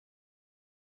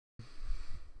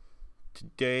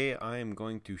Today I am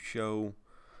going to show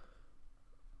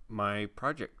my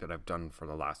project that I've done for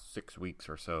the last 6 weeks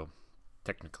or so.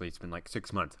 Technically it's been like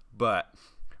 6 months, but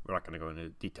we're not going to go into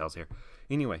details here.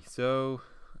 Anyway, so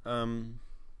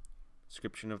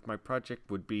description of my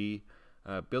project would be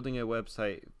building a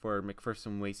website for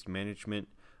McPherson Waste Management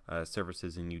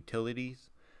services and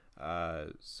utilities.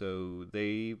 So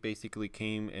they basically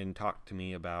came and talked to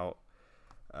me about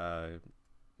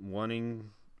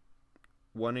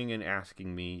wanting and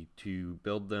asking me to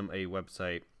build them a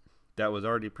website that was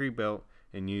already pre-built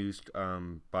and used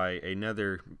by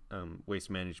another waste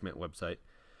management website.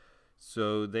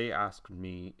 So they asked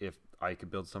me if I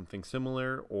could build something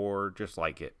similar or just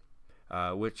like it,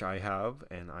 which I have,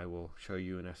 and I will show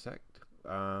you in a sec.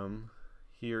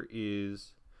 Here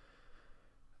is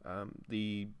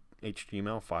the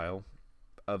HTML file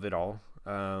of it all.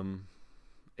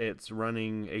 It's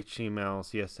running HTML,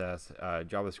 CSS,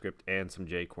 JavaScript, and some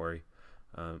jQuery.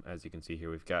 As you can see here,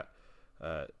 we've got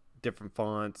different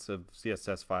fonts of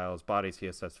CSS files, body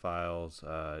CSS files,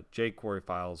 jQuery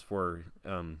files for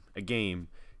a game,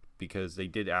 because they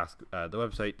did ask, the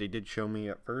website they did show me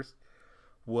at first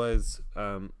was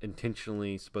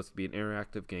intentionally supposed to be an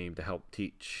interactive game to help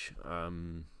teach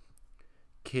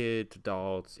kids,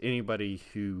 adults, anybody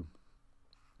who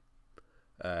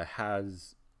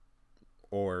has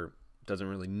or doesn't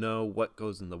really know what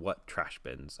goes in the what trash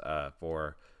bins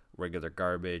for regular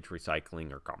garbage,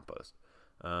 recycling, or compost.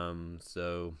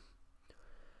 So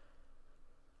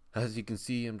as you can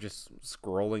see, I'm just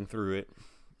scrolling through it.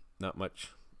 Not much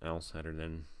else other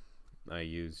than I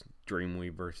use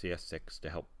Dreamweaver CS6 to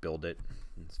help build it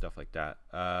and stuff like that.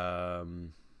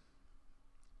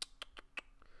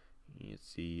 You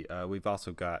see, we've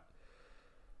also got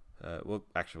well,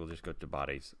 actually, we'll just go to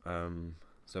bodies.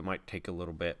 So it might take a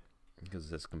little bit because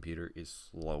this computer is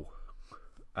slow.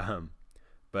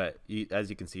 But as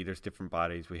you can see, there's different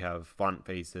bodies. We have font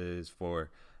faces for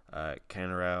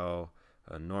Canarel,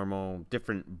 normal,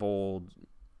 different, bold,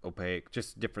 opaque,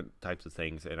 just different types of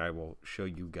things. And I will show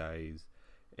you guys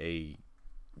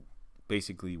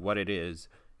basically what it is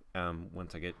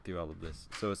once I get through all of this.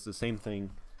 So it's the same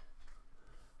thing,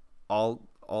 all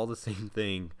the same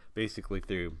thing, basically,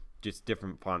 through just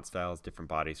different font styles, different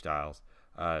body styles.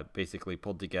 Basically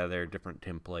pulled together different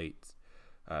templates,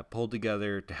 pulled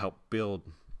together to help build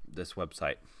this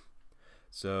website.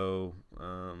 So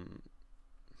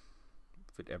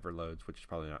if it ever loads, which is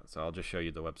probably not, so I'll just show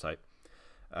you the website.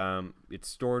 It's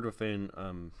stored within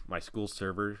my school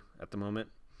server at the moment,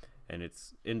 and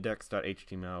it's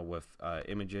index.html with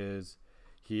images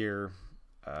here,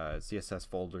 CSS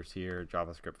folders here,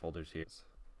 JavaScript folders here.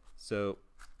 So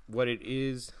what it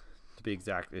is, to be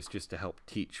exact, is just to help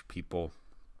teach people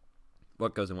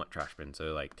what goes in what trash bin.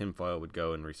 So like tinfoil would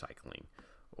go in recycling,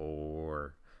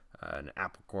 or an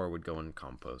apple core would go in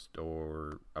compost,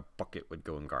 or a bucket would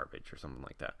go in garbage, or something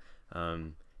like that.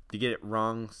 To get it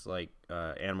wrong, like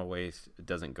animal waste, it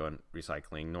doesn't go in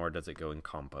recycling, nor does it go in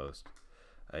compost.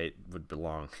 It would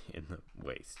belong in the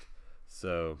waste.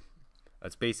 So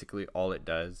that's basically all it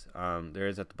does. There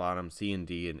is at the bottom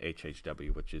C&D and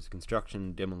HHW, which is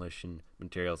construction, demolition,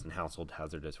 materials, and household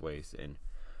hazardous waste. And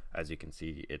as you can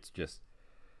see, it's just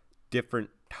different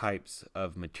types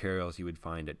of materials you would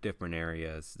find at different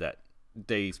areas that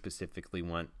they specifically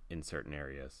want in certain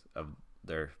areas of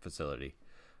their facility.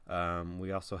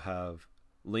 We also have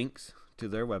links to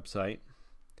their website,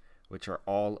 which are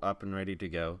all up and ready to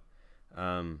go.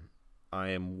 I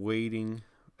am waiting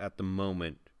at the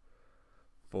moment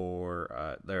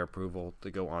for their approval to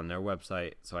go on their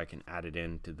website so I can add it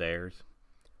into theirs,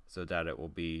 so that it will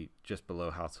be just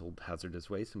below household hazardous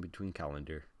waste and between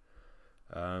calendar.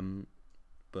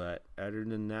 But other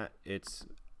than that, it's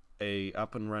a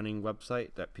up and running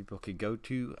website that people could go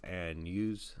to and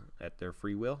use at their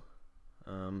free will.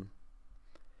 Other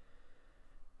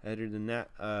than that,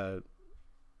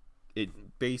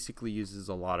 it basically uses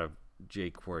a lot of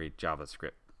jQuery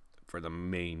JavaScript for the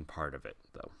main part of it,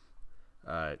 though.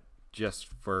 Just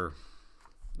for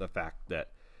the fact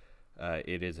that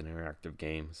it is an interactive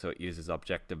game, so it uses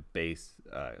objective-based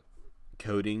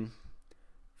coding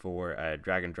for a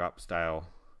drag and drop style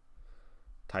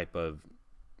type of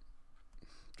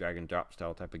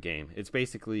game. It's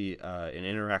basically an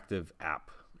interactive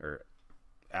app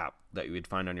that you would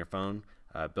find on your phone,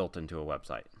 built into a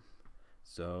website.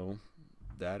 So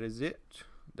that is it.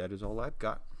 That is all I've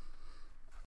got.